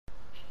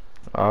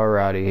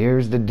Alrighty,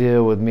 here's the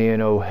deal with me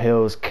and old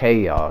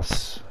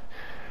HellsChaos.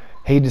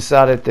 He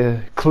decided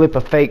to clip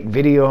a fake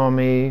video on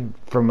me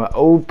from an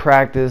old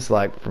practice,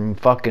 like from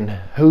fucking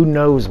who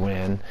knows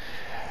when.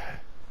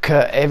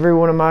 Cut every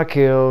one of my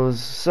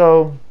kills,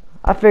 so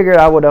I figured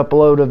I would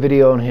upload a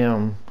video on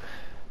him.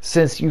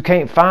 Since you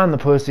can't find the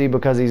pussy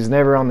because he's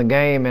never on the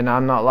game and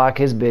I'm not like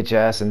his bitch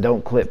ass and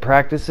don't clip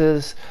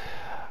practices,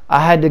 I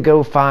had to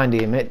go find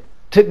him. It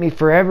took me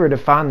forever to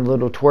find the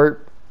little twerp.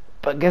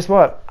 But guess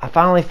what? I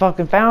finally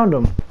fucking found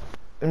him.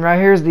 And right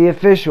here's the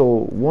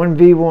official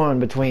 1v1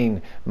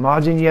 between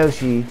Majin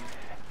Yoshi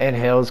and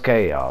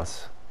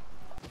HellsChaos.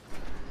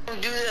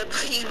 Don't do that,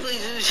 please,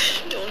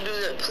 please, don't do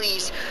that,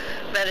 please.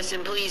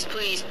 Madison, please,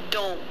 please,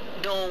 don't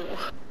do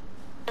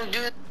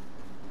that.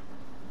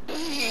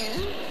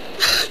 Please.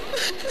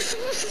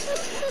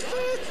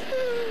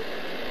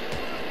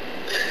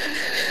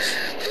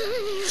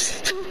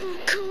 Please,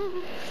 don't go,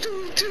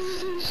 don't do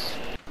this.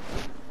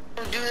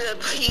 Don't do that,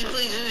 please,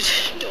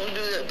 please, don't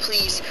do that,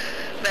 please.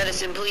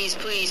 Madison, please,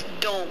 please,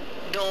 don't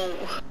do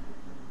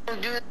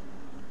that.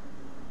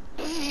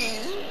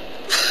 Please.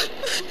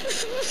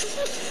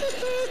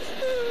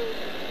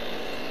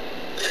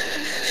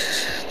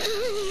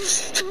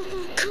 Please,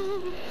 don't go,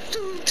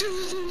 don't do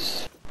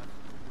this.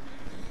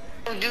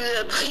 Don't do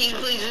that, please,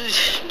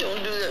 please,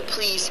 don't do that,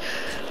 please.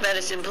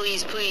 Madison,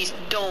 please, please,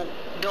 don't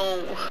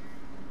do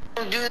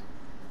that.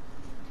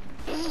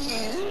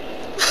 Please.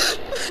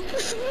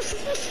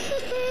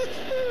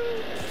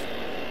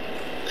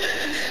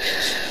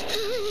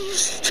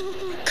 Please,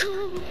 don't go,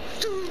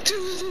 don't do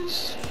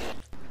this.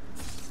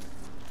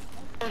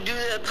 Don't do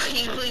that,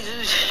 please,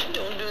 please,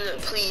 don't do that,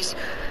 please.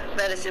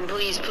 Madison,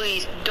 please,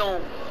 please,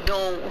 don't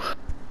do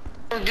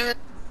that.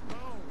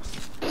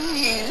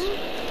 Please.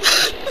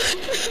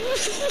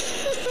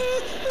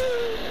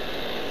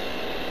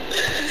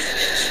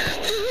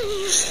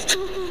 Please,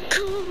 don't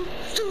go,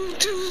 don't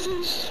do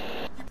this.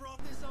 You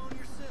brought this on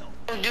yourself.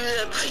 Don't do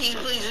that, please,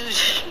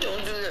 please,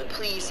 don't do that,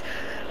 please.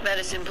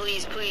 Madison,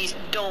 please, please,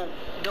 don't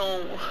do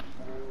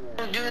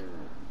that.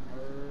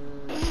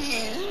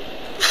 Please.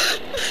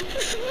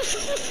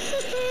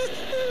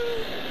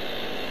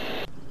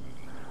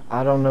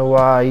 I don't know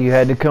why you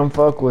had to come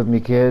fuck with me,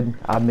 kid.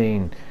 I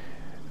mean,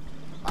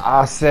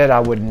 I said I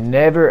would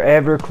never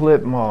ever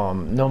clip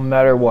mom, no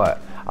matter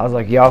what. I was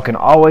like, y'all can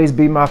always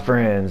be my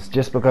friends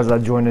just because I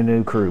joined a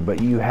new crew.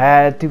 But you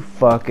had to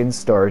fucking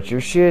start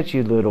your shit,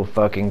 you little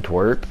fucking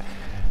twerp.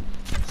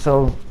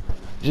 So,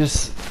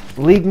 just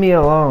leave me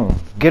alone.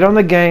 Get on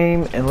the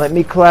game and let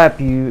me clap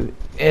you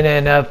in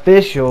an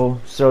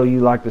official, so you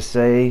like to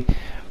say,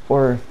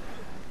 or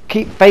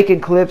keep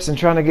faking clips and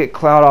trying to get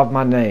clout off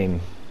my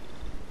name.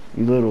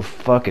 You little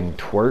fucking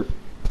twerp.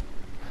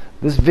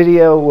 This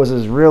video was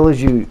as real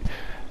as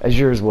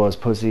yours was,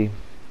 pussy.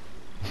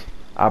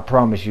 I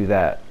promise you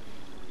that.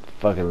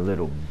 Fucking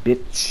little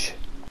bitch.